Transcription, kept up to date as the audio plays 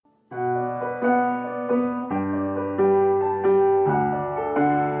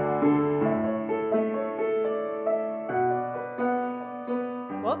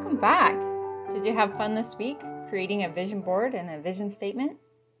you have fun this week creating a vision board and a vision statement?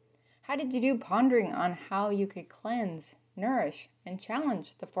 How did you do pondering on how you could cleanse, nourish, and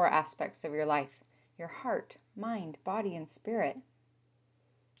challenge the four aspects of your life: your heart, mind, body, and spirit?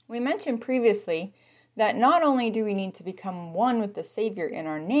 We mentioned previously that not only do we need to become one with the Savior in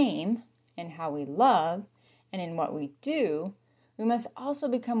our name, in how we love, and in what we do, we must also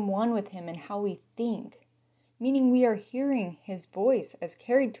become one with Him in how we think, meaning we are hearing His voice as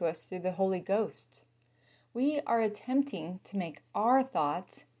carried to us through the Holy Ghost. We are attempting to make our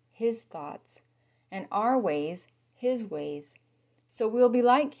thoughts His thoughts, and our ways His ways, so we'll be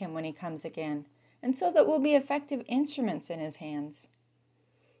like Him when He comes again, and so that we'll be effective instruments in His hands.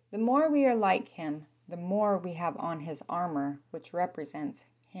 The more we are like Him, the more we have on His armor, which represents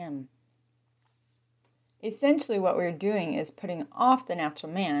Him. Essentially what we're doing is putting off the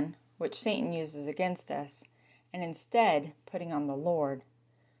natural man, which Satan uses against us, and instead putting on the Lord.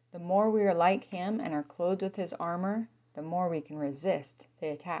 The more we are like Him and are clothed with His armor, the more we can resist the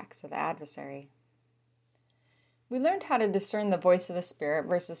attacks of the adversary. We learned how to discern the voice of the Spirit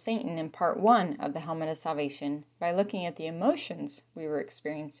versus Satan in part 1 of the Helmet of Salvation by looking at the emotions we were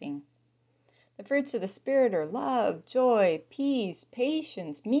experiencing. The fruits of the Spirit are love, joy, peace,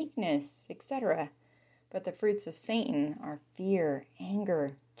 patience, meekness, etc. But the fruits of Satan are fear,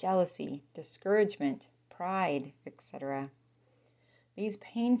 anger, jealousy, discouragement, pride, etc. These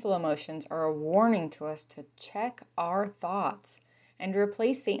painful emotions are a warning to us to check our thoughts and to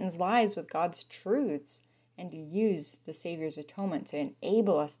replace Satan's lies with God's truths, and to use the Savior's atonement to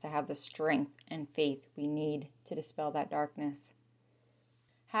enable us to have the strength and faith we need to dispel that darkness.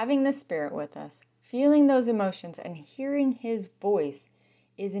 Having the Spirit with us, feeling those emotions, and hearing His voice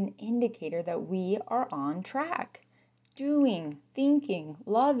is an indicator that we are on track, doing, thinking,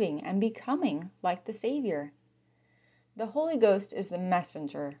 loving, and becoming like the Savior. The Holy Ghost is the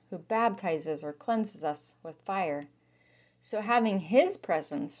messenger who baptizes or cleanses us with fire. So having His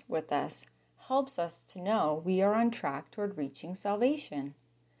presence with us helps us to know we are on track toward reaching salvation.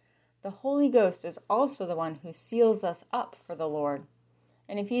 The Holy Ghost is also the one who seals us up for the Lord.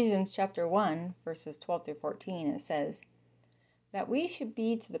 In Ephesians chapter 1, verses 12 through 14, it says, that we should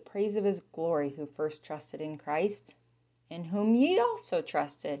be to the praise of His glory who first trusted in Christ, in whom ye also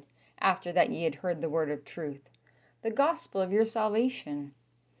trusted, after that ye had heard the word of truth, the gospel of your salvation,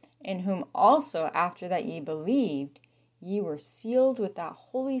 in whom also after that ye believed, ye were sealed with that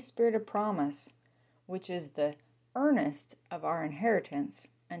Holy Spirit of promise, which is the earnest of our inheritance,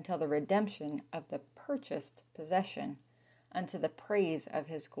 until the redemption of the purchased possession, unto the praise of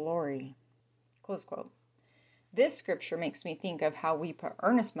His glory. Close quote. This scripture makes me think of how we put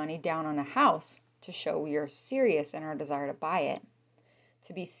earnest money down on a house to show we are serious in our desire to buy it.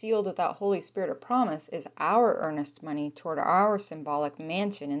 To be sealed with that Holy Spirit of promise is our earnest money toward our symbolic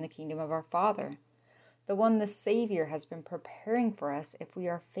mansion in the kingdom of our Father, the one the Savior has been preparing for us if we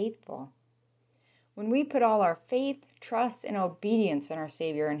are faithful. When we put all our faith, trust, and obedience in our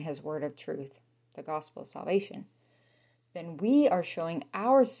Savior and His word of truth, the gospel of salvation, then we are showing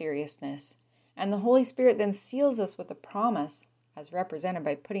our seriousness, and the Holy Spirit then seals us with a promise, as represented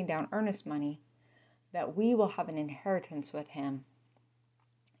by putting down earnest money, that we will have an inheritance with Him.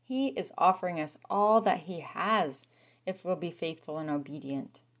 He is offering us all that He has if we'll be faithful and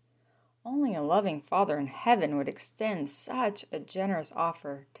obedient. Only a loving Father in heaven would extend such a generous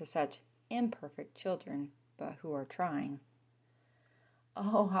offer to such imperfect children, but who are trying.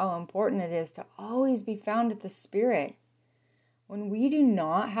 Oh, how important it is to always be found with the Spirit. When we do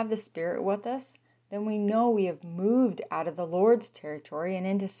not have the Spirit with us, then we know we have moved out of the Lord's territory and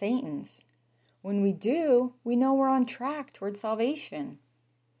into Satan's. When we do, we know we're on track toward salvation.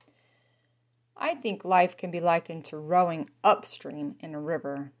 I think life can be likened to rowing upstream in a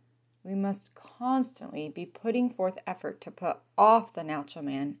river. We must constantly be putting forth effort to put off the natural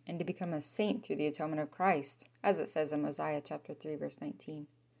man and to become a saint through the atonement of Christ, as it says in Mosiah chapter 3, verse 19.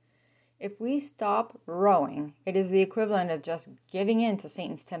 If we stop rowing, it is the equivalent of just giving in to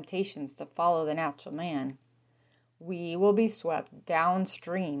Satan's temptations to follow the natural man. We will be swept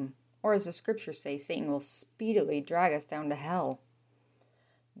downstream, or as the scriptures say, Satan will speedily drag us down to hell.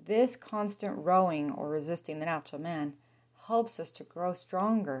 This constant rowing or resisting the natural man helps us to grow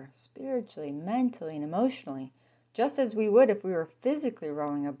stronger spiritually, mentally, and emotionally, just as we would if we were physically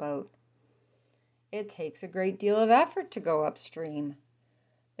rowing a boat. It takes a great deal of effort to go upstream.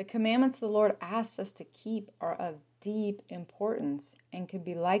 The commandments the Lord asks us to keep are of deep importance and can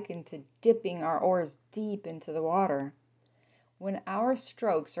be likened to dipping our oars deep into the water. When our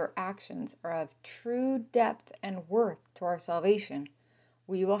strokes or actions are of true depth and worth to our salvation,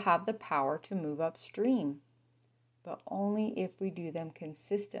 we will have the power to move upstream. but only if we do them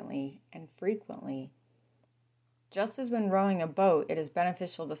consistently and frequently. Just as when rowing a boat, it is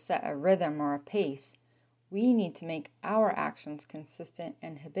beneficial to set a rhythm or a pace, we need to make our actions consistent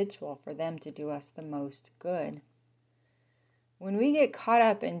and habitual for them to do us the most good. When we get caught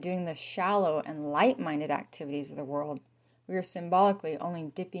up in doing the shallow and light-minded activities of the world, we are symbolically only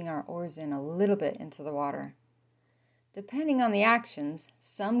dipping our oars in a little bit into the water. Depending on the actions,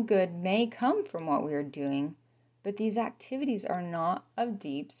 some good may come from what we are doing, but these activities are not of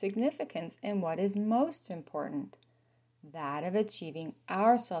deep significance in what is most important, that of achieving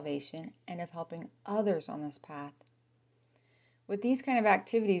our salvation and of helping others on this path. With these kind of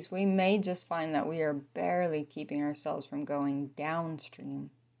activities, we may just find that we are barely keeping ourselves from going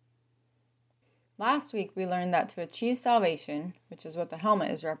downstream. Last week, we learned that to achieve salvation, which is what the helmet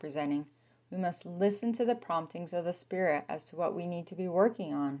is representing, we must listen to the promptings of the Spirit as to what we need to be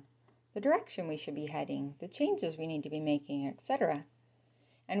working on, the direction we should be heading, the changes we need to be making, etc.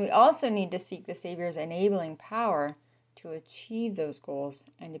 And we also need to seek the Savior's enabling power to achieve those goals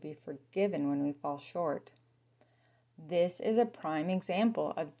and to be forgiven when we fall short. This is a prime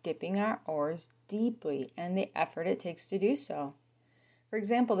example of dipping our oars deeply and the effort it takes to do so. For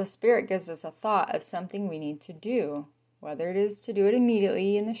example, the Spirit gives us a thought of something we need to do, whether it is to do it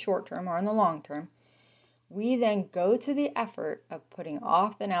immediately in the short term or in the long term. We then go to the effort of putting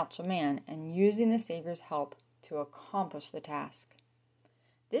off the natural man and using the Savior's help to accomplish the task.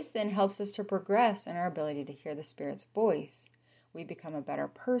 This then helps us to progress in our ability to hear the Spirit's voice. We become a better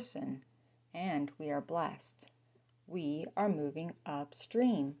person, and we are blessed. We are moving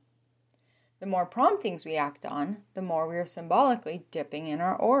upstream. The more promptings we act on, the more we are symbolically dipping in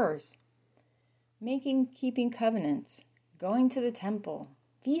our oars. Keeping covenants, going to the temple,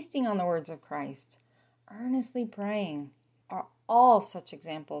 feasting on the words of Christ, earnestly praying are all such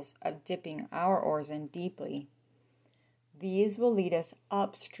examples of dipping our oars in deeply. These will lead us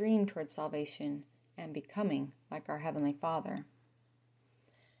upstream towards salvation and becoming like our Heavenly Father.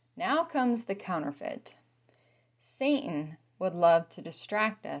 Now comes the counterfeit. Satan would love to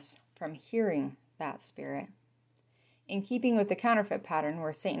distract us from hearing that Spirit. In keeping with the counterfeit pattern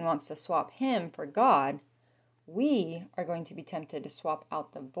where Satan wants to swap him for God, we are going to be tempted to swap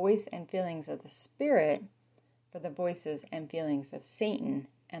out the voice and feelings of the Spirit for the voices and feelings of Satan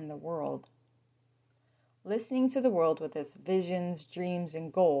and the world. Listening to the world with its visions, dreams,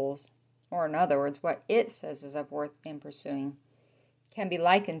 and goals, or in other words, what it says is of worth in pursuing, can be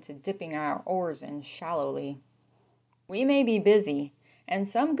likened to dipping our oars in shallowly. We may be busy, and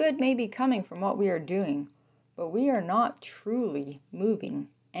some good may be coming from what we are doing, but we are not truly moving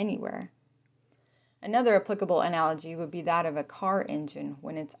anywhere. Another applicable analogy would be that of a car engine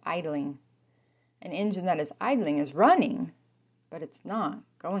when it's idling. An engine that is idling is running, but it's not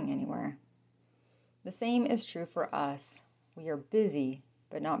going anywhere. The same is true for us. We are busy,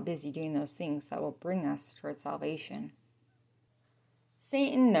 but not busy doing those things that will bring us towards salvation.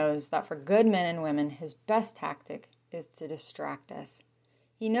 Satan knows that for good men and women, his best tactic is to distract us.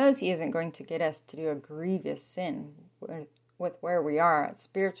 He knows he isn't going to get us to do a grievous sin with where we are at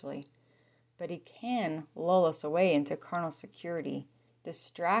spiritually, but he can lull us away into carnal security,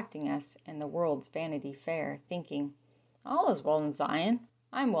 distracting us in the world's vanity fair, thinking, all is well in Zion.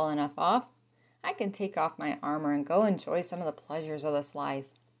 I'm well enough off. I can take off my armor and go enjoy some of the pleasures of this life.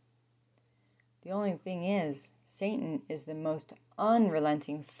 The only thing is, Satan is the most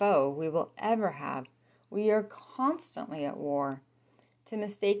unrelenting foe we will ever have. We are constantly at war. To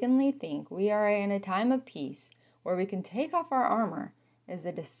mistakenly think we are in a time of peace where we can take off our armor is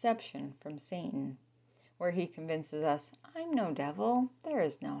a deception from Satan, where he convinces us, I'm no devil, there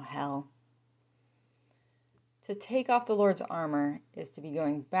is no hell. To take off the Lord's armor is to be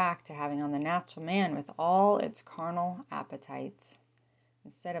going back to having on the natural man with all its carnal appetites.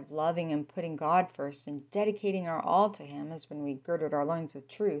 Instead of loving and putting God first and dedicating our all to him as when we girded our loins with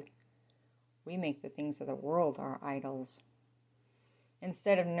truth, we make the things of the world our idols.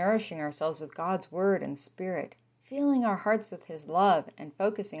 Instead of nourishing ourselves with God's word and spirit, filling our hearts with his love, and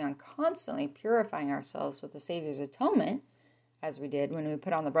focusing on constantly purifying ourselves with the Savior's atonement, as we did when we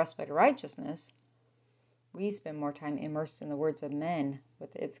put on the breastplate of righteousness, we spend more time immersed in the words of men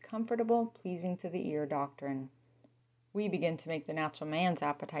with its comfortable, pleasing to the ear doctrine. We begin to make the natural man's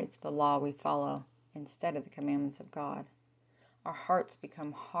appetites the law we follow instead of the commandments of God. Our hearts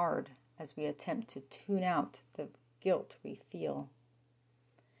become hard as we attempt to tune out the guilt we feel.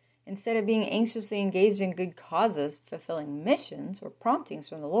 Instead of being anxiously engaged in good causes, fulfilling missions or promptings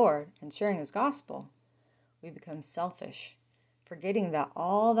from the Lord, and sharing his gospel, we become selfish, forgetting that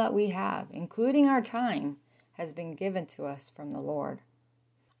all that we have, including our time, has been given to us from the Lord.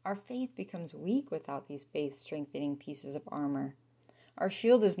 Our faith becomes weak without these faith-strengthening pieces of armor. Our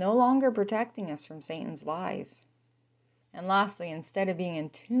shield is no longer protecting us from Satan's lies. And lastly, instead of being in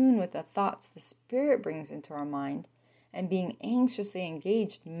tune with the thoughts the Spirit brings into our mind and being anxiously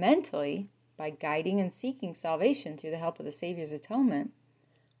engaged mentally by guiding and seeking salvation through the help of the Savior's atonement,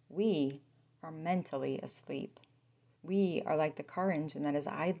 we are mentally asleep. We are like the car engine that is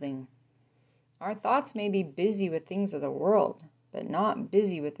idling. Our thoughts may be busy with things of the world, but not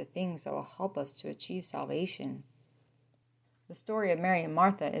busy with the things that will help us to achieve salvation. The story of Mary and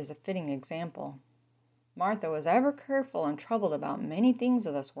Martha is a fitting example. Martha was ever careful and troubled about many things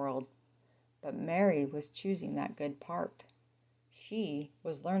of this world, but Mary was choosing that good part. She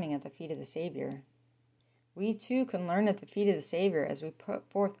was learning at the feet of the Savior. We too can learn at the feet of the Savior as we put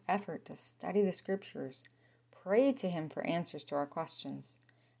forth effort to study the Scriptures, pray to Him for answers to our questions,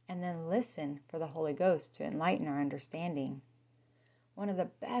 and then listen for the Holy Ghost to enlighten our understanding. One of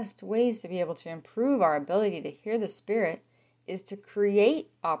the best ways to be able to improve our ability to hear the Spirit is to create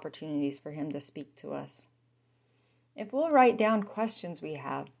opportunities for Him to speak to us. If we'll write down questions we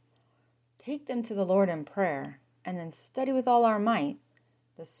have, take them to the Lord in prayer, and then study with all our might,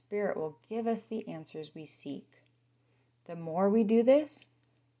 the Spirit will give us the answers we seek. The more we do this,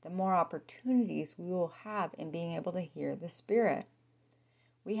 the more opportunities we will have in being able to hear the Spirit.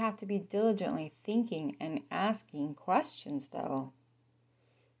 We have to be diligently thinking and asking questions, though.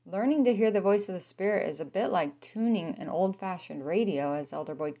 Learning to hear the voice of the Spirit is a bit like tuning an old-fashioned radio, as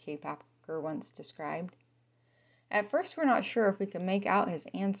Elder Boyd K. Packer once described. At first, we're not sure if we can make out his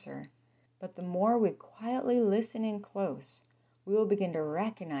answer, but the more we quietly listen in close, we will begin to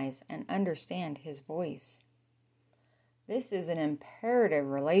recognize and understand his voice. This is an imperative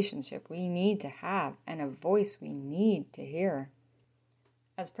relationship we need to have and a voice we need to hear.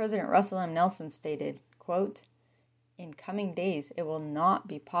 As President Russell M. Nelson stated, quote, "In coming days, it will not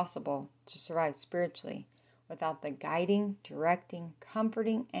be possible to survive spiritually without the guiding, directing,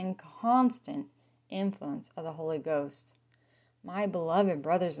 comforting, and constant influence of the Holy Ghost. My beloved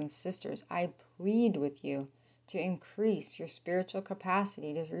brothers and sisters, I plead with you to increase your spiritual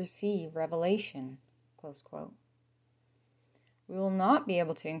capacity to receive revelation." Close quote. We will not be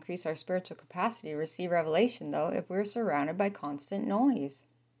able to increase our spiritual capacity to receive revelation, though, if we're surrounded by constant noise.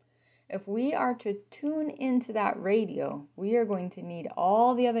 If we are to tune into that radio, we are going to need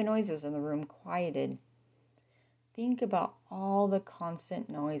all the other noises in the room quieted. Think about all the constant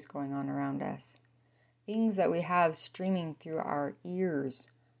noise going on around us. Things that we have streaming through our ears,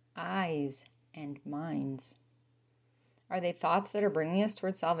 eyes, and minds. Are they thoughts that are bringing us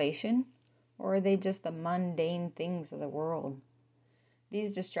towards salvation? Or are they just the mundane things of the world?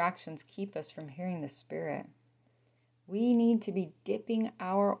 These distractions keep us from hearing the Spirit. We need to be dipping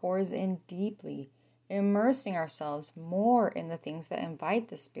our oars in deeply, immersing ourselves more in the things that invite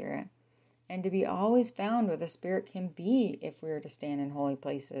the Spirit, and to be always found where the Spirit can be if we are to stand in holy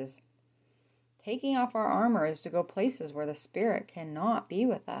places. Taking off our armor is to go places where the Spirit cannot be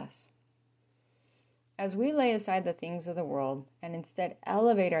with us. As we lay aside the things of the world and instead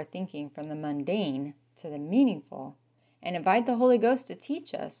elevate our thinking from the mundane to the meaningful and invite the Holy Ghost to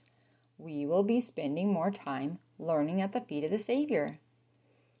teach us, we will be spending more time learning at the feet of the Savior.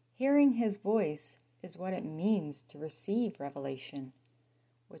 Hearing His voice is what it means to receive revelation,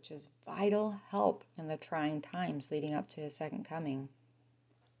 which is vital help in the trying times leading up to His second coming.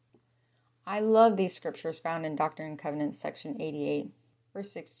 I love these scriptures found in Doctrine and Covenants, section 88.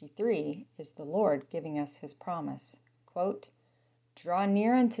 Verse 63 is the Lord giving us His promise. Quote, "Draw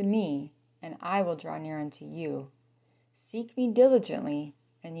near unto me, and I will draw near unto you. Seek me diligently,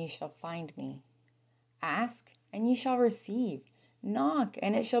 and ye shall find me. Ask, and ye shall receive. Knock,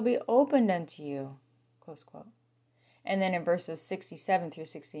 and it shall be opened unto you." Close quote. And then in verses 67 through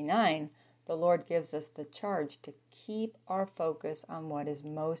 69, the Lord gives us the charge to keep our focus on what is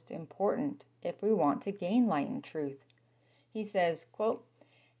most important if we want to gain light and truth. He says, quote,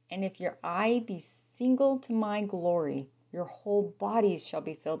 "And if your eye be single to my glory, your whole bodies shall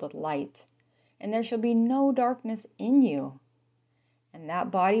be filled with light, and there shall be no darkness in you. And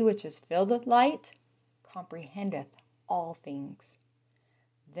that body which is filled with light comprehendeth all things.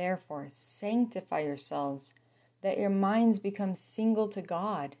 Therefore sanctify yourselves, that your minds become single to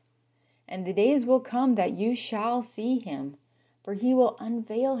God. And the days will come that you shall see Him, for He will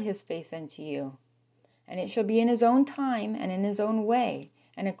unveil His face unto you. And it shall be in His own time and in His own way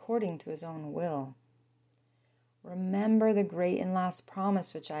and according to His own will. Remember the great and last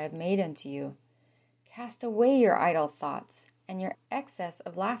promise which I have made unto you. Cast away your idle thoughts and your excess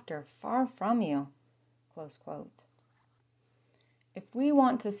of laughter far from you." Close quote. If we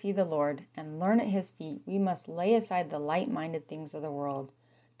want to see the Lord and learn at His feet, we must lay aside the light-minded things of the world,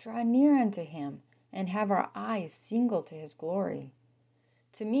 draw near unto him, and have our eyes single to his glory.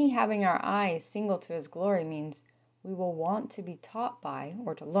 To me, having our eyes single to his glory means we will want to be taught by,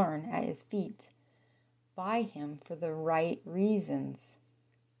 or to learn at his feet, by him for the right reasons,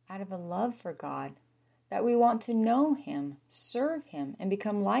 out of a love for God, that we want to know him, serve him, and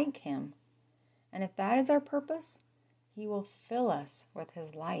become like him. And if that is our purpose, he will fill us with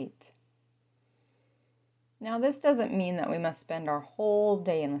his light. Now, this doesn't mean that we must spend our whole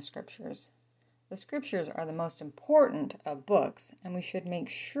day in the scriptures. The scriptures are the most important of books, and we should make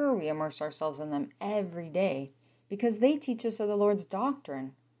sure we immerse ourselves in them every day, because they teach us of the Lord's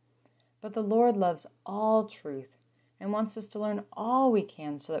doctrine. But the Lord loves all truth and wants us to learn all we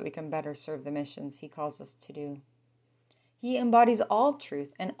can so that we can better serve the missions he calls us to do. He embodies all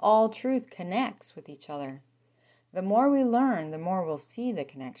truth, and all truth connects with each other. The more we learn, the more we'll see the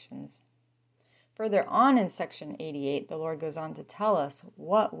connections. Further on in section 88, the Lord goes on to tell us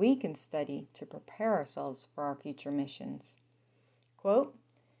what we can study to prepare ourselves for our future missions. Quote,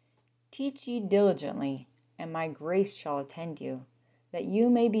 "Teach ye diligently, and my grace shall attend you, that you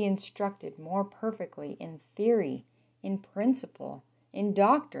may be instructed more perfectly in theory, in principle, in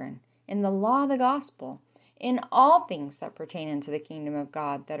doctrine, in the law of the gospel, in all things that pertain unto the kingdom of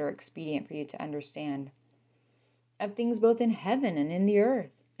God that are expedient for you to understand, of things both in heaven and in the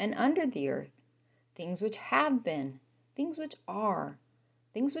earth, and under the earth, things which have been, things which are,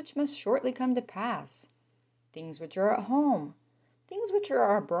 things which must shortly come to pass, things which are at home, things which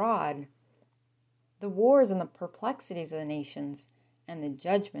are abroad, the wars and the perplexities of the nations, and the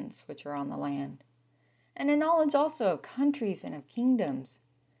judgments which are on the land, and a knowledge also of countries and of kingdoms,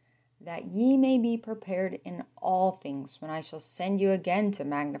 that ye may be prepared in all things when I shall send you again to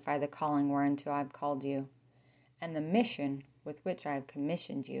magnify the calling whereunto I have called you, and the mission with which I have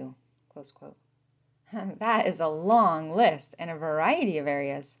commissioned you." Close quote. That is a long list and a variety of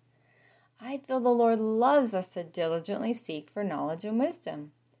areas. I feel the Lord loves us to diligently seek for knowledge and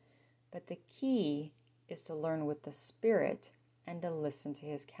wisdom. But the key is to learn with the Spirit and to listen to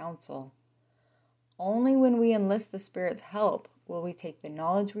his counsel. Only when we enlist the Spirit's help will we take the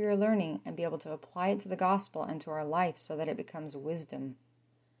knowledge we are learning and be able to apply it to the gospel and to our life so that it becomes wisdom.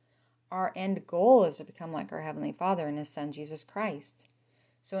 Our end goal is to become like our Heavenly Father and his Son, Jesus Christ.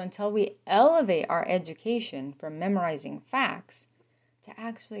 So until we elevate our education from memorizing facts to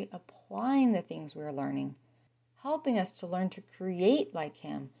actually applying the things we're learning, helping us to learn to create like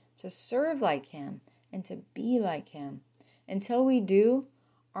him, to serve like him, and to be like him, until we do,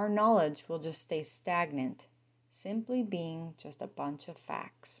 our knowledge will just stay stagnant, simply being just a bunch of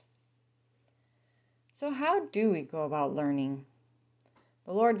facts. So how do we go about learning?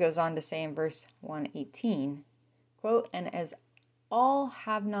 The Lord goes on to say in verse 118, quote, "And as all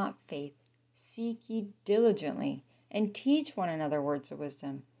have not faith, seek ye diligently, and teach one another words of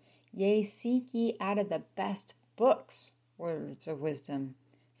wisdom. Yea, seek ye out of the best books words of wisdom.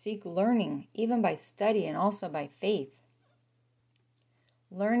 Seek learning, even by study and also by faith."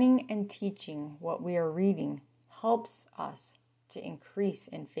 Learning and teaching what we are reading helps us to increase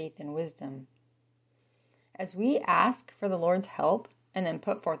in faith and wisdom. As we ask for the Lord's help and then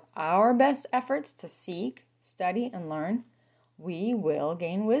put forth our best efforts to seek, study, and learn, we will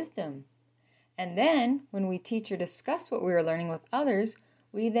gain wisdom. And then, when we teach or discuss what we are learning with others,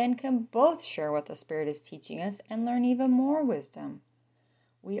 we then can both share what the Spirit is teaching us and learn even more wisdom.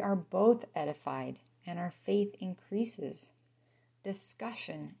 We are both edified, and our faith increases.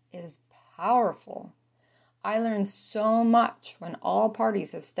 Discussion is powerful. I learn so much when all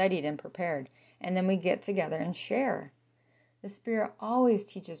parties have studied and prepared, and then we get together and share. The Spirit always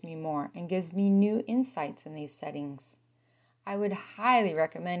teaches me more and gives me new insights in these settings. I would highly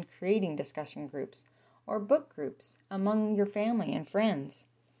recommend creating discussion groups or book groups among your family and friends.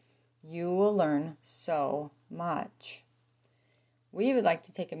 You will learn so much. We would like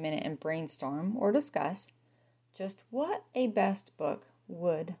to take a minute and brainstorm or discuss just what a best book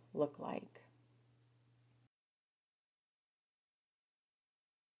would look like.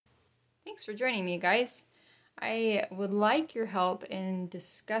 Thanks for joining me, guys. I would like your help in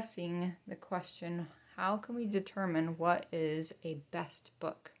discussing the question, how can we determine what is a best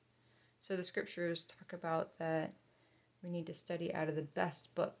book? So the scriptures talk about that we need to study out of the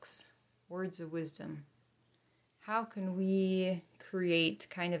best books, words of wisdom. How can we create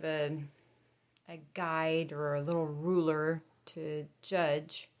kind of a guide or a little ruler to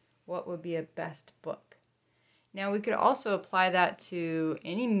judge what would be a best book? Now, we could also apply that to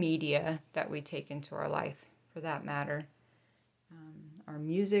any media that we take into our life, for that matter. Our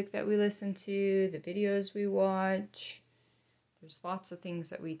music that we listen to, the videos we watch. There's lots of things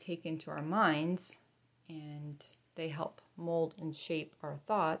that we take into our minds, and they help mold and shape our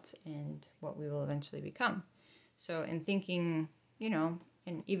thoughts and what we will eventually become. So in thinking,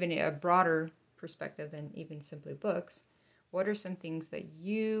 and even a broader perspective than even simply books, what are some things that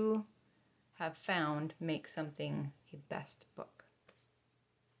you have found make something a best book?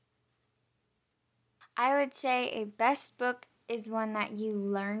 I would say a best book is one that you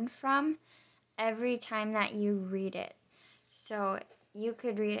learn from every time that you read it. So you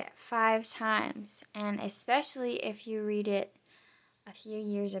could read it 5 times, and especially if you read it a few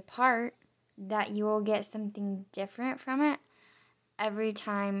years apart, that you will get something different from it every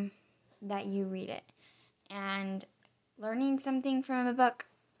time that you read it. And learning something from a book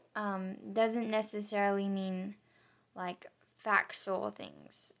doesn't necessarily mean like factual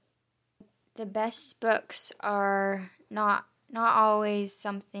things. The best books are not always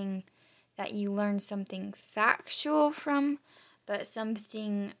something that you learn something factual from, but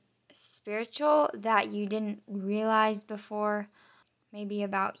something spiritual that you didn't realize before, maybe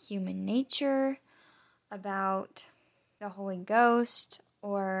about human nature, about the Holy Ghost,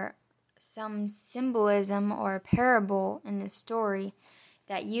 or some symbolism or parable in the story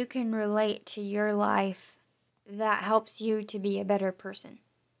that you can relate to your life that helps you to be a better person.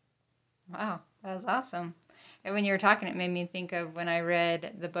 Wow, that was awesome. And when you were talking, it made me think of when I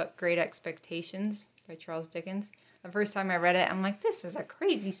read the book Great Expectations by Charles Dickens. The first time I read it, I'm like, this is a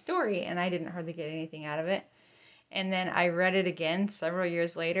crazy story, and I didn't hardly get anything out of it. And then I read it again several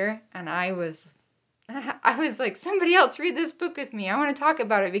years later, and I was like, somebody else read this book with me. I want to talk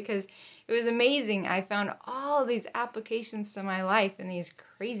about it because it was amazing. I found all these applications to my life and these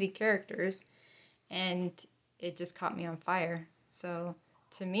crazy characters, and it just caught me on fire. So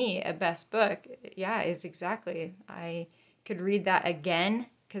to me, a best book, is exactly. I could read that again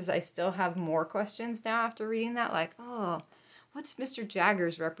because I still have more questions now after reading that. Like, what's Mr.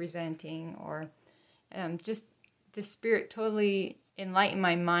 Jaggers representing? Or just the Spirit totally enlightened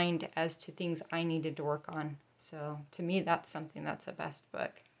my mind as to things I needed to work on. So to me, that's a best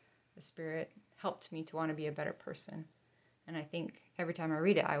book. The Spirit helped me to want to be a better person. And I think every time I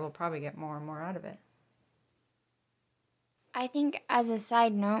read it, I will probably get more and more out of it. I think, as a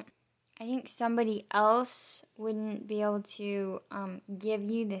side note, I think somebody else wouldn't be able to give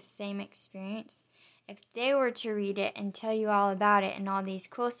you the same experience if they were to read it and tell you all about it and all these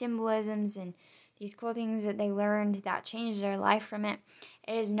cool symbolisms and these cool things that they learned that changed their life from it.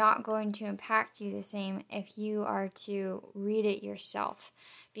 It is not going to impact you the same if you are to read it yourself.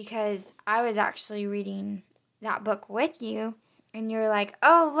 Because I was actually reading that book with you, and you're like,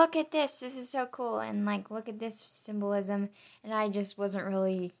 oh, look at this. This is so cool. And like, look at this symbolism. And I just wasn't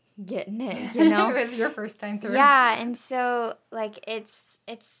really getting it, It was your first time through. Yeah, and so like it's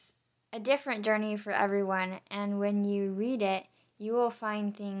a different journey for everyone. And when you read it, you will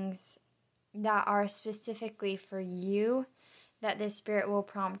find things that are specifically for you that the Spirit will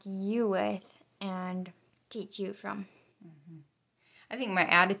prompt you with and teach you from. Mm-hmm. I think my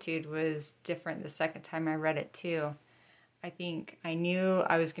attitude was different the second time I read it too. I think I knew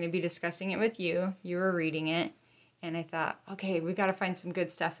I was going to be discussing it with you. You were reading it. And I thought, okay, we got to find some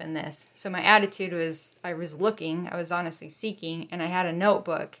good stuff in this. So my attitude was, I was honestly seeking, and I had a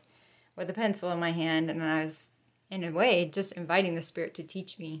notebook with a pencil in my hand, and I was, in a way, just inviting the Spirit to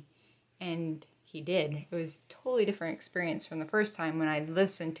teach me. And He did. It was a totally different experience from the first time when I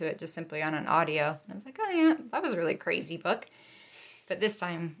listened to it just simply on an audio. And I was like, oh yeah, that was a really crazy book. But this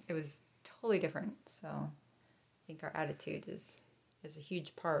time, it was totally different. So I think our attitude is a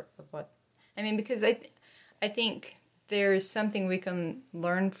huge part of what, because I think there's something we can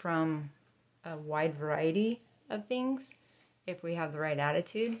learn from a wide variety of things if we have the right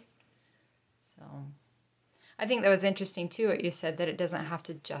attitude. So I think that was interesting too, what you said, that it doesn't have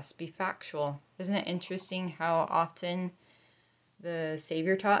to just be factual. Isn't it interesting how often the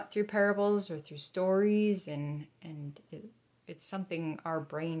Savior taught through parables or through stories, and it's something our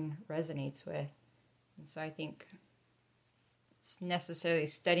brain resonates with. And so I think it's necessarily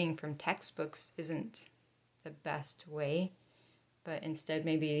studying from textbooks isn't the best way, but instead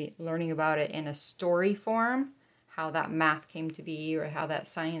maybe learning about it in a story form, how that math came to be or how that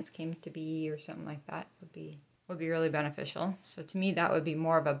science came to be or something like that would be really beneficial. So to me, that would be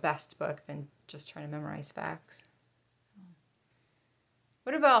more of a best book than just trying to memorize facts.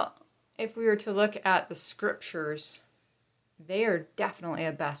 What about if we were to look at the scriptures? They are definitely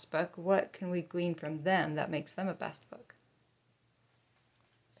a best book. What can we glean from them that makes them a best book?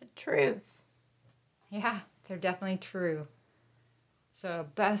 The truth. Yeah, they're definitely true. So a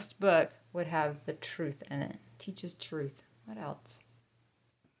best book would have the truth in it. Teaches truth. What else?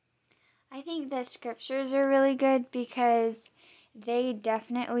 I think the scriptures are really good because they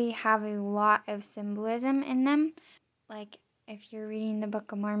definitely have a lot of symbolism in them. like if you're reading the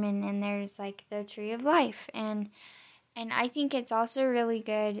Book of Mormon and there's like the tree of life, and I think it's also really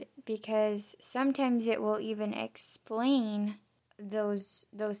good because sometimes it will even explain those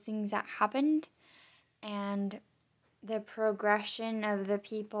things that happened and the progression of the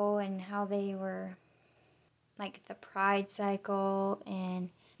people and how they were, like the pride cycle, and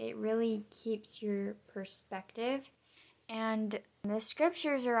it really keeps your perspective. And the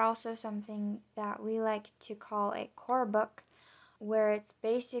scriptures are also something that we like to call a core book, where it's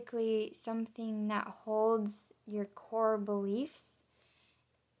basically something that holds your core beliefs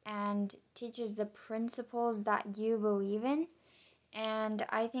and teaches the principles that you believe in. And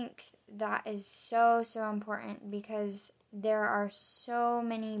I think that is so, so important because there are so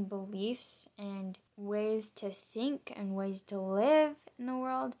many beliefs and ways to think and ways to live in the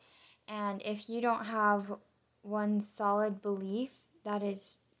world. And if you don't have one solid belief that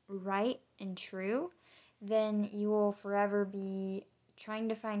is right and true, then you will forever be trying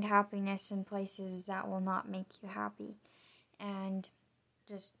to find happiness in places that will not make you happy. And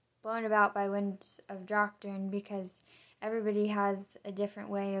just blown about by winds of doctrine because everybody has a different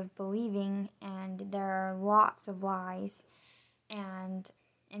way of believing and there are lots of lies. And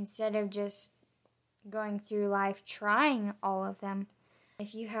instead of just going through life trying all of them,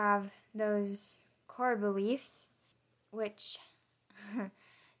 if you have those core beliefs, which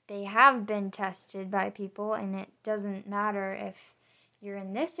they have been tested by people, and it doesn't matter if you're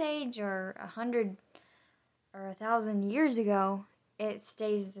in this age or 100 or 1,000 years ago, it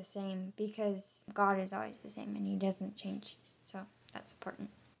stays the same because God is always the same and He doesn't change. So that's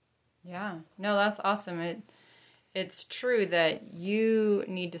important. Yeah. No, that's awesome. It's true that you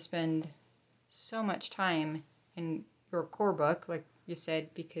need to spend so much time in your core book, like you said,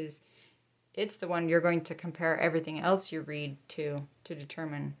 because it's the one you're going to compare everything else you read to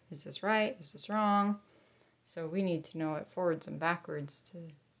determine, is this right? Is this wrong? So we need to know it forwards and backwards to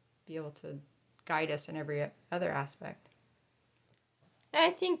be able to guide us in every other aspect. I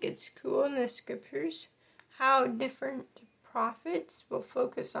think it's cool in the scriptures how different prophets will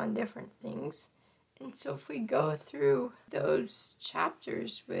focus on different things. And so if we go through those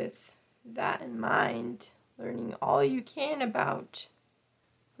chapters with that in mind, learning all you can about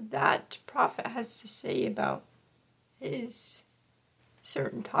what that prophet has to say about his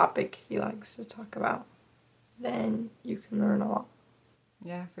certain topic he likes to talk about, then you can learn a lot.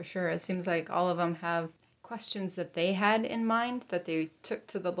 Yeah, for sure. It seems like all of them have questions that they had in mind that they took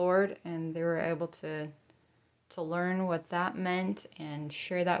to the Lord, and they were able to learn what that meant and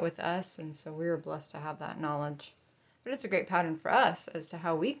share that with us. And so we were blessed to have that knowledge. But it's a great pattern for us as to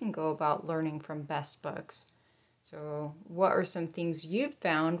how we can go about learning from best books. So what are some things you've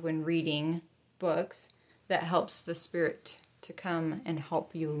found when reading books that helps the Spirit to come and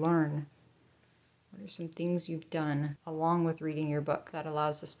help you learn? What are some things you've done along with reading your book that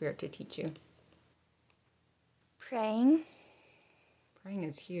allows the Spirit to teach you? Praying. Praying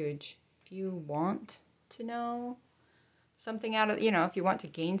is huge. If you want to know something out of, if you want to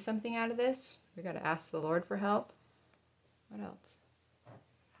gain something out of this, we got to ask the Lord for help. What else?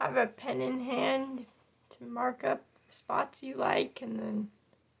 Have a pen in hand to mark up the spots you like and then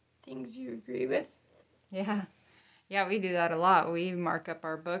things you agree with. Yeah. Yeah, we do that a lot. We mark up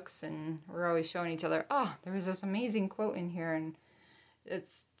our books and we're always showing each other, oh, there was this amazing quote in here and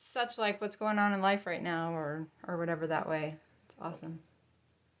it's such like what's going on in life right now or whatever that way. It's awesome.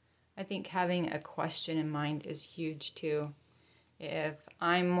 I think having a question in mind is huge too. If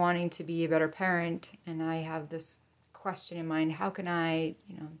I'm wanting to be a better parent and I have this question in mind, how can I,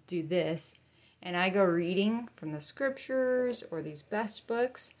 do this? And I go reading from the scriptures or these best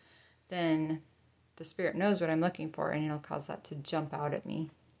books, then the Spirit knows what I'm looking for and it'll cause that to jump out at me.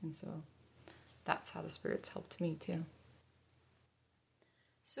 And so that's how the Spirit's helped me too.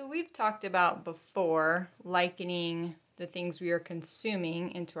 So we've talked about before likening the things we are consuming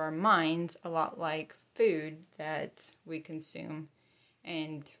into our minds a lot like food that we consume.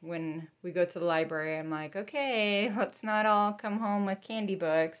 And when we go to the library, I'm like, okay, let's not all come home with candy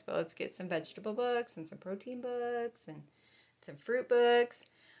books, but let's get some vegetable books and some protein books and some fruit books.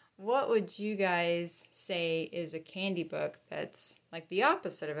 What would you guys say is a candy book that's like the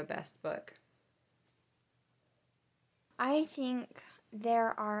opposite of a best book? I think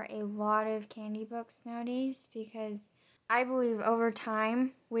there are a lot of candy books nowadays because I believe over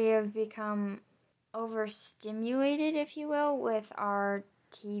time we have become overstimulated, if you will, with our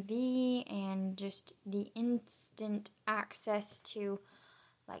TV and just the instant access to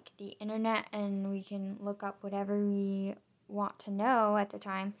like the internet, and we can look up whatever we want to know at the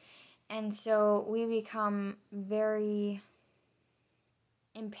time. And so we become very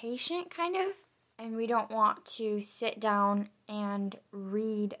impatient kind of, And we don't want to sit down and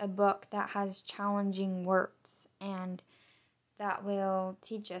read a book that has challenging words and that will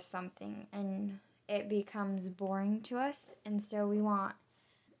teach us something, and it becomes boring to us. And so we want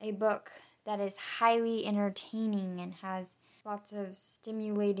a book that is highly entertaining and has lots of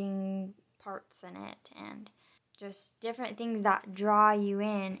stimulating parts in it and just different things that draw you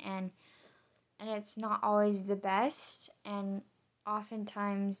in, and it's not always the best, and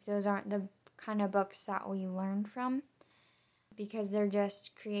oftentimes those aren't the kind of books that we learn from because they're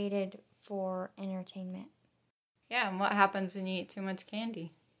just created for entertainment. Yeah, and what happens when you eat too much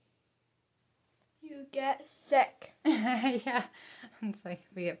candy? You get sick. Yeah, it's like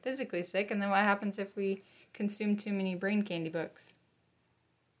we get physically sick, and then what happens if we consume too many brain candy books?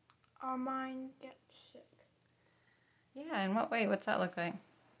 Our mind gets sick. Yeah, in what way? What's that look like?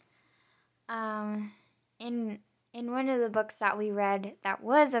 In one of the books that we read that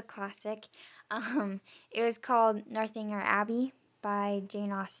was a classic, it was called Northanger Abbey by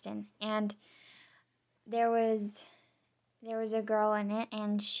Jane Austen, and there was a girl in it,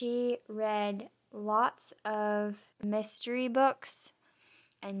 and she read lots of mystery books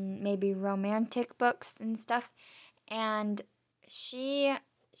and maybe romantic books and stuff, and she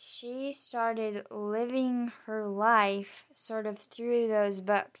started living her life sort of through those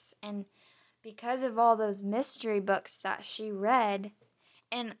books, and because of all those mystery books that she read,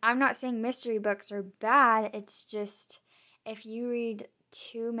 and I'm not saying mystery books are bad, it's just if you read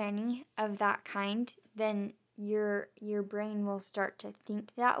too many of that kind, then your brain will start to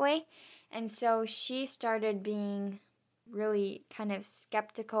think that way. And so she started being really kind of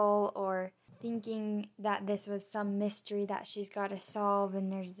skeptical or thinking that this was some mystery that she's got to solve,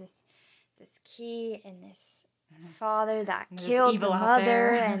 and there's this key and this father that killed the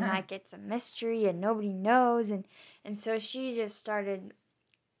mother and like it's a mystery and nobody knows, and so she just started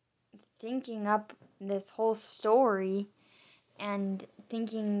thinking up this whole story and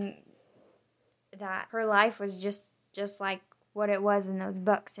thinking that her life was just like what it was in those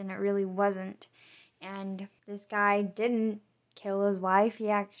books, and it really wasn't. And this guy didn't kill his wife, he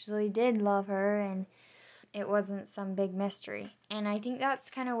actually did love her, and it wasn't some big mystery. And I think that's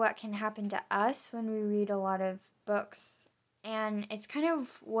kind of what can happen to us when we read a lot of books. And it's kind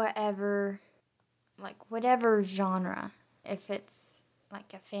of whatever genre. If it's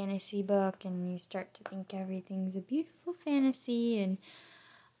like a fantasy book and you start to think everything's a beautiful fantasy,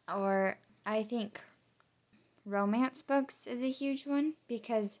 or I think romance books is a huge one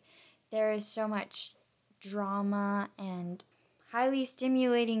because there is so much drama and highly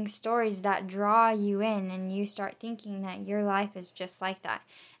stimulating stories that draw you in, and you start thinking that your life is just like that.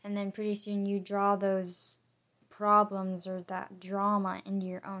 And then pretty soon you draw those problems or that drama into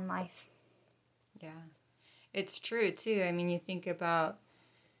your own life. Yeah, it's true too. I mean, you think about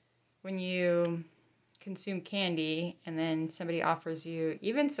when you consume candy and then somebody offers you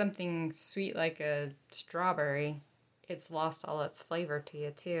even something sweet like a strawberry, it's lost all its flavor to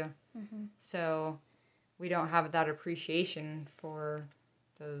you too. Mm-hmm. So we don't have that appreciation for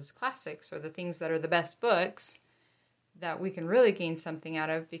those classics or the things that are the best books that we can really gain something out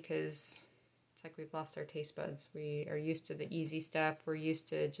of, because it's like we've lost our taste buds. We are used to the easy stuff. We're used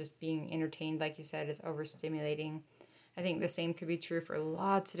to just being entertained, like you said, is overstimulating. I think the same could be true for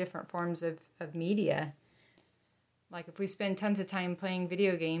lots of different forms of media. Like if we spend tons of time playing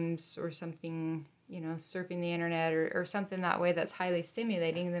video games or something, surfing the internet or something that way that's highly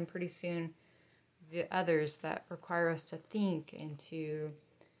stimulating, then pretty soon the others that require us to think and to,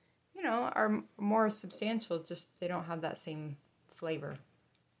 are more substantial, just they don't have that same flavor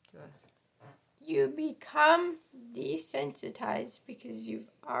to us. You become desensitized because you've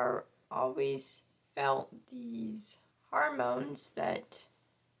always felt these hormones that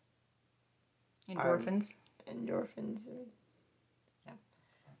endorphins,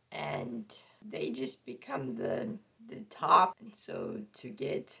 and they just become the top. And so to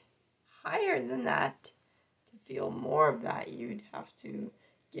get higher than that, to feel more of that, you'd have to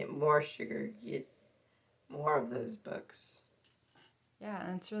get more sugar, get more of those books. Yeah,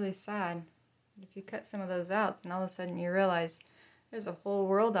 and it's really sad. If you cut some of those out, then all of a sudden you realize there's a whole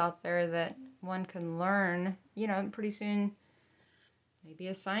world out there that one can learn. Pretty soon maybe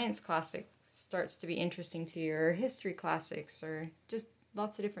a science classic starts to be interesting to you, or history classics, or just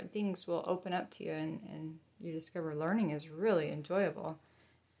lots of different things will open up to you, and you discover learning is really enjoyable.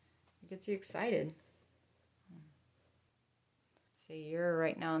 It gets you excited. Say you're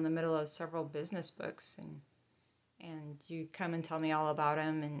right now in the middle of several business books, and you come and tell me all about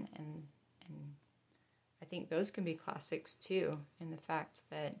them, and I think those can be classics too, in the fact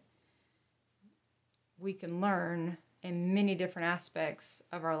that we can learn in many different aspects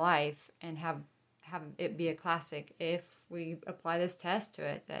of our life and have have it be a classic if we apply this test to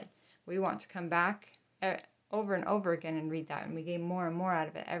it, that we want to come back over and over again and read that, and we gain more and more out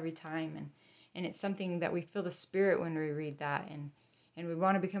of it every time, and it's something that we feel the Spirit when we read that, and we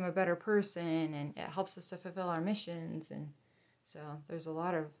want to become a better person, and it helps us to fulfill our missions. And so there's a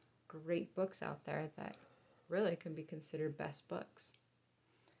lot of great books out there that really can be considered best books.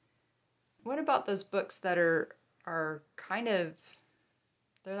 What about those books that are kind of,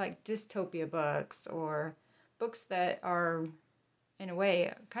 they're like dystopia books, or books that are, in a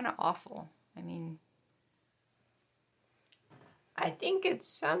way, kind of awful? I mean, I think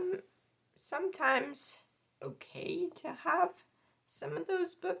it's sometimes okay to have some of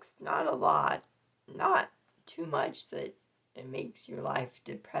those books, not a lot, not too much that it makes your life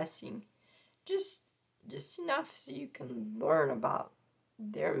depressing. Just enough so you can learn about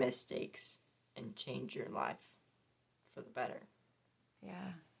their mistakes and change your life for the better.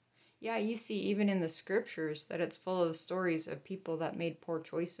 yeah. Yeah, you see even in the scriptures that it's full of stories of people that made poor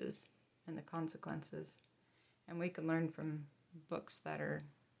choices and the consequences. And we can learn from books that are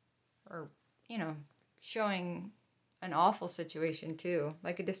showing an awful situation too,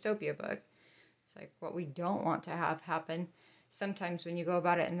 like a dystopia book. It's like what we don't want to have happen. Sometimes when you go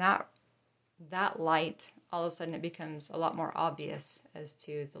about it in that light, all of a sudden it becomes a lot more obvious as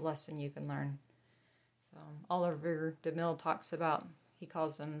to the lesson you can learn. So Oliver DeMille talks about, he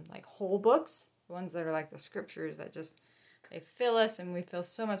calls them like whole books, the ones that are like the scriptures that just, they fill us and we feel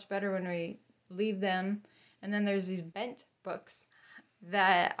so much better when we leave them. And then there's these bent books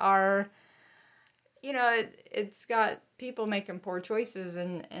that are, it's got people making poor choices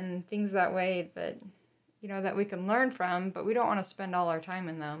and things that way that, that we can learn from, but we don't want to spend all our time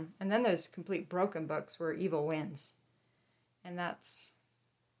in them. And then there's complete broken books where evil wins. And that's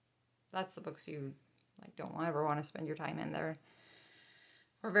the books you don't ever want to spend your time in. They're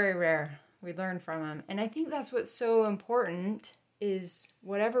very rare. We learn from them. And I think that's what's so important is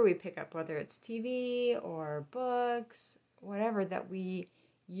whatever we pick up, whether it's TV or books, whatever, that we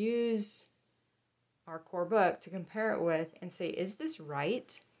use our core book to compare it with and say, is this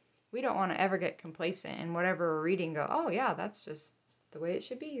right? We don't want to ever get complacent in whatever we're reading, go, oh yeah, that's just the way it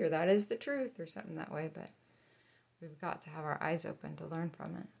should be, or that is the truth, or something that way. But we've got to have our eyes open to learn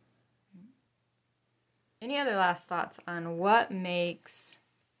from it. Any other last thoughts on what makes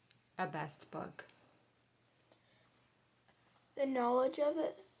a best book? The knowledge of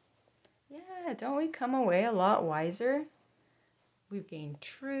it. Yeah, don't we come away a lot wiser? We've gained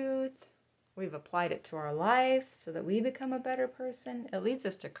truth. We've applied it to our life so that we become a better person. It leads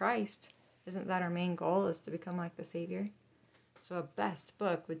us to Christ. Isn't that our main goal, is to become like the Savior? So a best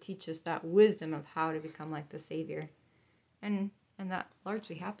book would teach us that wisdom of how to become like the Savior. And that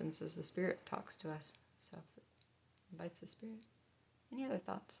largely happens as the Spirit talks to us. So it invites the Spirit. Any other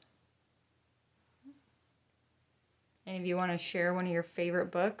thoughts? Any of you want to share one of your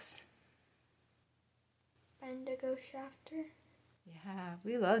favorite books? Bendigo Shafter. Yeah,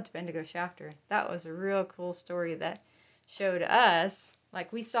 we loved Bendigo Shafter. That was a real cool story that showed us,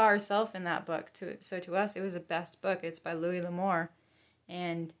 we saw ourselves in that book. So to us, it was a best book. It's by Louis L'Amour.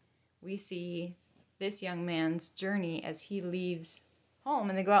 And we see this young man's journey as he leaves home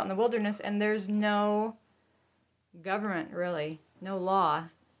and they go out in the wilderness, and there's no government, really, no law.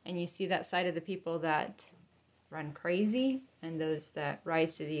 And you see that side of the people that run crazy and those that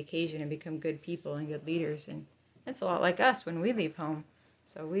rise to the occasion and become good people and good leaders. And it's a lot like us when we leave home.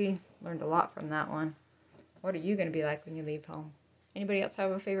 So we learned a lot from that one. What are you going to be like when you leave home? Anybody else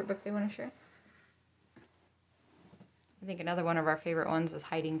have a favorite book they want to share? I think another one of our favorite ones is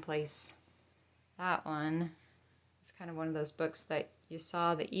Hiding Place. That one is kind of one of those books that you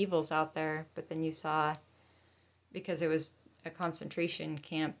saw the evils out there, but then you saw, because it was a concentration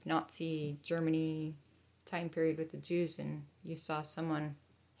camp, Nazi Germany time period with the Jews, and you saw someone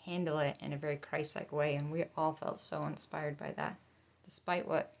handle it in a very Christ-like way, and we all felt so inspired by that. Despite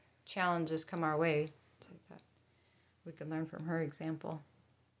what challenges come our way, it's like that we can learn from her example.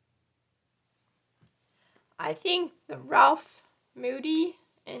 I think the Ralph Moody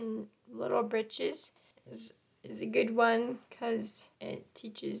in Little Britches is a good one because it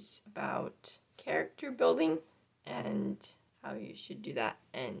teaches about character building and how you should do that.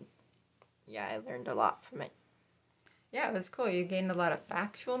 And yeah, I learned a lot from it. Yeah, it was cool. You gained a lot of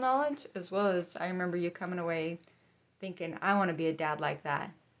factual knowledge, as well as I remember you coming away thinking, I want to be a dad like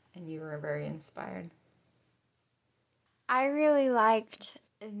that. And you were very inspired. I really liked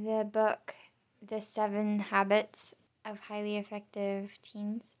the book, The 7 Habits of Highly Effective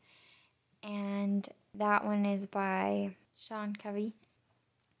Teens. And that one is by Sean Covey.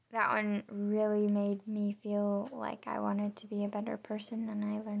 That one really made me feel like I wanted to be a better person, and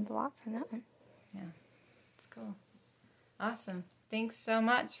I learned a lot from that one. Yeah, it's cool. Awesome. Thanks so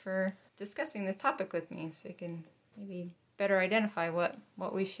much for discussing this topic with me so we can maybe better identify what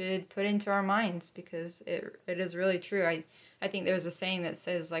we should put into our minds, because it is really true. I think there's a saying that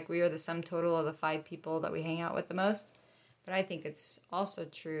says, like, we are the sum total of the 5 people that we hang out with the most. But I think it's also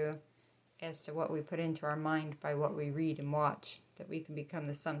true as to what we put into our mind by what we read and watch, that we can become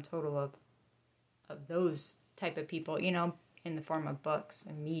the sum total of those type of people, in the form of books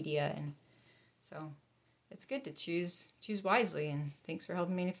and media. And so it's good to choose wisely, and thanks for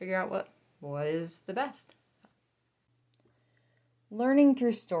helping me to figure out what is the best. Learning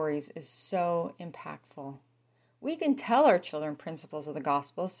through stories is so impactful. We can tell our children principles of the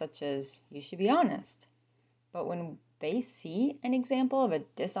gospel, such as, you should be honest. But when they see an example of a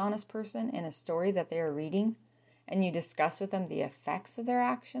dishonest person in a story that they are reading, and you discuss with them the effects of their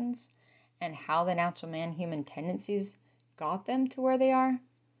actions and how the natural man human tendencies got them to where they are,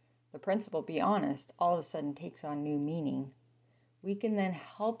 the principle, be honest, all of a sudden takes on new meaning. We can then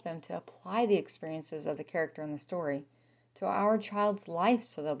help them to apply the experiences of the character in the story to our child's life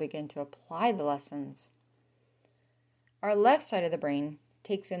so they'll begin to apply the lessons. Our left side of the brain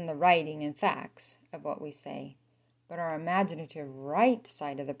takes in the writing and facts of what we say, but our imaginative right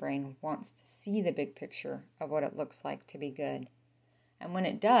side of the brain wants to see the big picture of what it looks like to be good. And when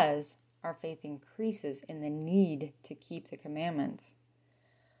it does, our faith increases in the need to keep the commandments.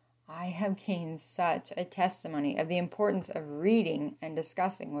 I have gained such a testimony of the importance of reading and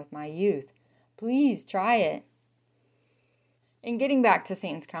discussing with my youth. Please try it. In getting back to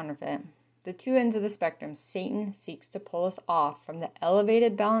Satan's counterfeit, the 2 ends of the spectrum Satan seeks to pull us off from the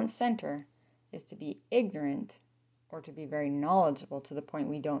elevated balanced center is to be ignorant or to be very knowledgeable to the point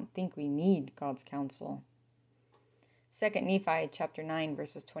we don't think we need God's counsel. 2 Nephi chapter 9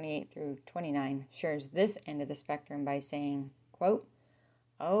 verses 28 through 29 shares this end of the spectrum by saying, quote,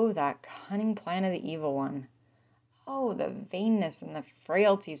 "Oh, that cunning plan of the evil one. Oh, the vainness and the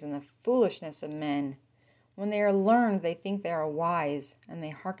frailties and the foolishness of men. When they are learned, they think they are wise, and they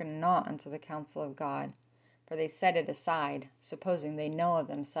hearken not unto the counsel of God, for they set it aside, supposing they know of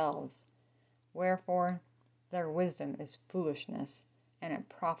themselves. Wherefore, their wisdom is foolishness, and it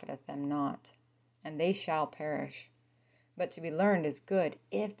profiteth them not, and they shall perish. But to be learned is good,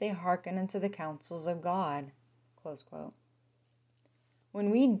 if they hearken unto the counsels of God." Close quote. When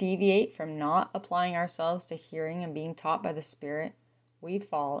we deviate from not applying ourselves to hearing and being taught by the Spirit, we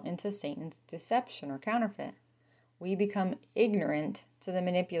fall into Satan's deception or counterfeit. We become ignorant to the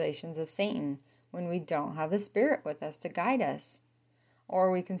manipulations of Satan when we don't have the Spirit with us to guide us.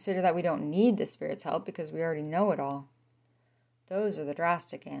 Or we consider that we don't need the Spirit's help because we already know it all. Those are the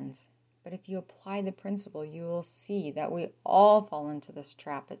drastic ends. But if you apply the principle, you will see that we all fall into this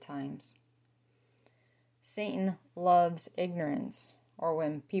trap at times. Satan loves ignorance, or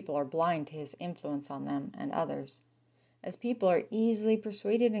when people are blind to his influence on them and others, as people are easily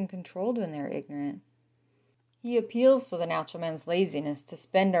persuaded and controlled when they are ignorant. He appeals to the natural man's laziness to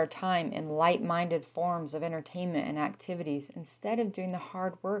spend our time in light-minded forms of entertainment and activities instead of doing the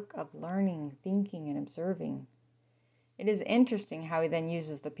hard work of learning, thinking, and observing. It is interesting how he then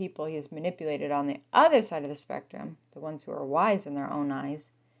uses the people he has manipulated on the other side of the spectrum, the ones who are wise in their own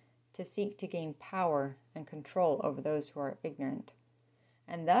eyes, to seek to gain power and control over those who are ignorant.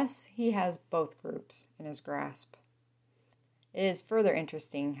 And thus he has both groups in his grasp. It is further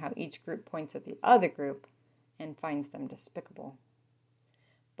interesting how each group points at the other group and finds them despicable.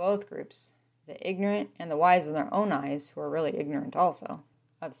 Both groups, the ignorant and the wise in their own eyes, who are really ignorant also,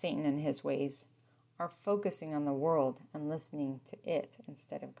 of Satan and his ways, are focusing on the world and listening to it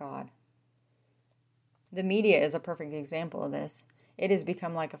instead of God. The media is a perfect example of this. It has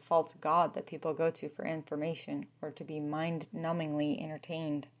become like a false god that people go to for information or to be mind-numbingly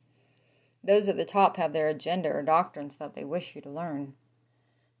entertained. Those at the top have their agenda or doctrines that they wish you to learn.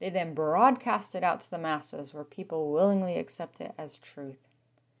 They then broadcast it out to the masses where people willingly accept it as truth.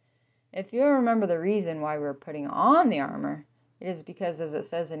 If you remember the reason why we're putting on the armor, it is because, as it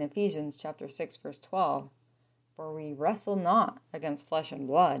says in Ephesians chapter 6, verse 12, "For we wrestle not against flesh and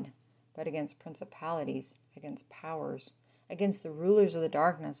blood, but against principalities, against powers, against the rulers of the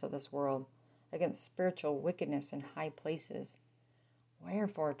darkness of this world, against spiritual wickedness in high places.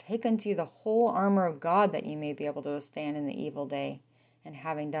 Wherefore, take unto you the whole armor of God, that ye may be able to withstand in the evil day, and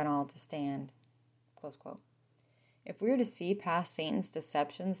having done all to stand." Close quote. If we are to see past Satan's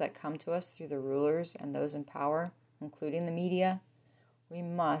deceptions that come to us through the rulers and those in power, including the media, we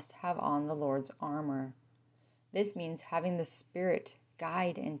must have on the Lord's armor. This means having the Spirit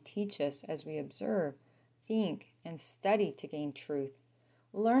guide and teach us as we observe, think, and study to gain truth,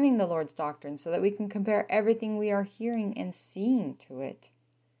 learning the Lord's doctrine so that we can compare everything we are hearing and seeing to it.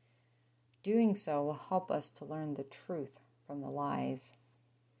 Doing so will help us to learn the truth from the lies.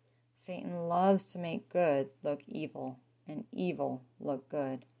 Satan loves to make good look evil and evil look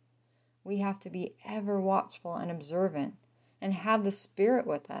good. We have to be ever watchful and observant and have the Spirit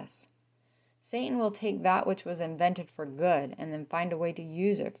with us. Satan will take that which was invented for good and then find a way to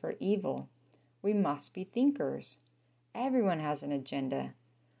use it for evil. We must be thinkers. Everyone has an agenda.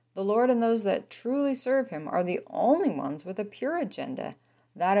 The Lord and those that truly serve Him are the only ones with a pure agenda,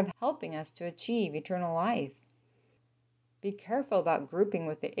 that of helping us to achieve eternal life. Be careful about grouping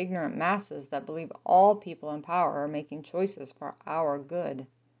with the ignorant masses that believe all people in power are making choices for our good.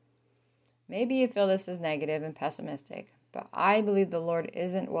 Maybe you feel this is negative and pessimistic, but I believe the Lord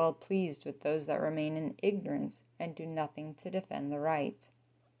isn't well pleased with those that remain in ignorance and do nothing to defend the right.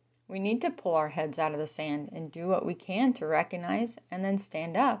 We need to pull our heads out of the sand and do what we can to recognize and then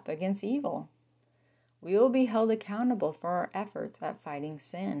stand up against evil. We will be held accountable for our efforts at fighting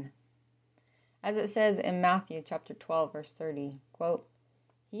sin. As it says in Matthew chapter 12, verse 30, quote,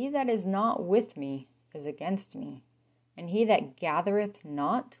 "He that is not with me is against me, and he that gathereth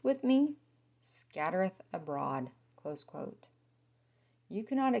not with me scattereth abroad." Close quote. You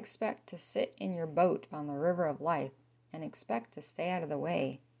cannot expect to sit in your boat on the river of life and expect to stay out of the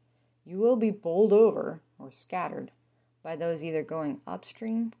way. You will be bowled over or scattered by those either going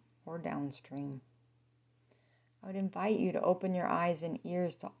upstream or downstream. I would invite you to open your eyes and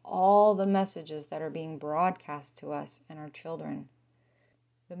ears to all the messages that are being broadcast to us and our children.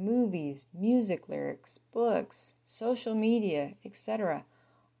 The movies, music lyrics, books, social media, etc.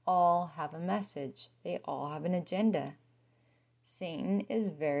 all have a message. They all have an agenda. Satan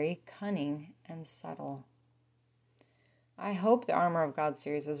is very cunning and subtle. I hope the Armor of God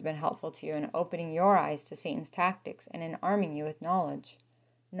series has been helpful to you in opening your eyes to Satan's tactics and in arming you with knowledge.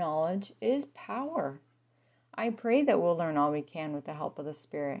 Knowledge is power. I pray that we'll learn all we can with the help of the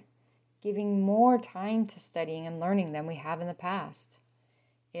Spirit, giving more time to studying and learning than we have in the past.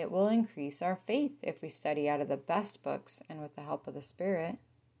 It will increase our faith if we study out of the best books and with the help of the Spirit.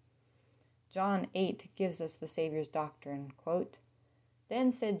 John 8 gives us the Savior's doctrine, quote,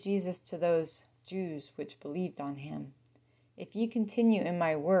 "Then said Jesus to those Jews which believed on him, If ye continue in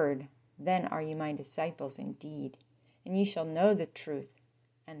my word, then are ye my disciples indeed, and ye shall know the truth,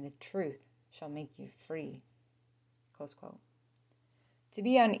 and the truth shall make you free." Close quote. To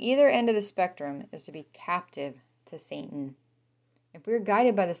be on either end of the spectrum is to be captive to Satan. If we are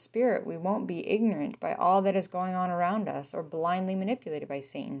guided by the Spirit, we won't be ignorant by all that is going on around us or blindly manipulated by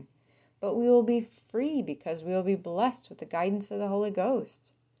Satan, but we will be free because we will be blessed with the guidance of the Holy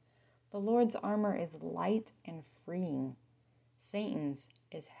Ghost. The Lord's armor is light and freeing. Satan's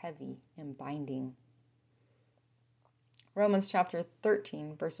is heavy and binding. Romans chapter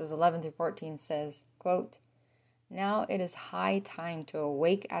 13, verses 11 through 14 says, quote, "Now it is high time to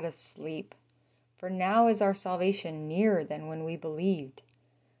awake out of sleep, for now is our salvation nearer than when we believed.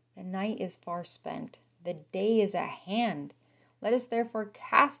 The night is far spent, the day is at hand. Let us therefore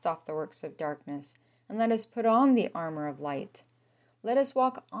cast off the works of darkness, and let us put on the armor of light. Let us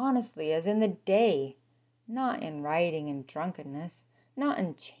walk honestly as in the day, not in rioting and drunkenness, not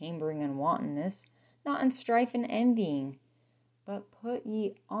in chambering and wantonness, not in strife and envying. But put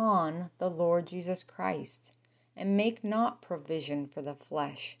ye on the Lord Jesus Christ, and make not provision for the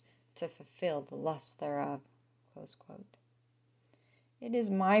flesh to fulfill the lusts thereof." Close quote. It is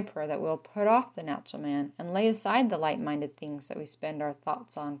my prayer that we'll put off the natural man and lay aside the light-minded things that we spend our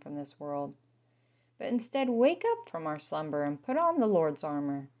thoughts on from this world, but instead wake up from our slumber and put on the Lord's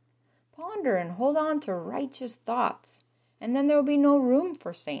armor. Ponder and hold on to righteous thoughts, and then there will be no room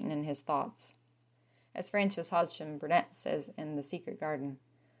for Satan and his thoughts. As Frances Hodgson Burnett says in The Secret Garden,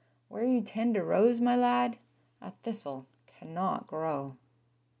 "Where you tend a rose, my lad, a thistle cannot grow."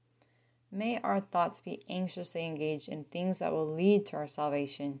 May our thoughts be anxiously engaged in things that will lead to our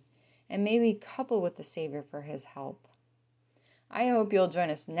salvation, and may we couple with the Savior for his help. I hope you'll join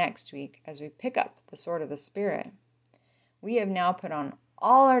us next week as we pick up the sword of the Spirit. We have now put on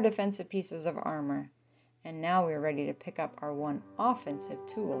all our defensive pieces of armor, and now we are ready to pick up our one offensive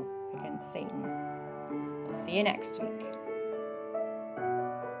tool against Satan. See you next week.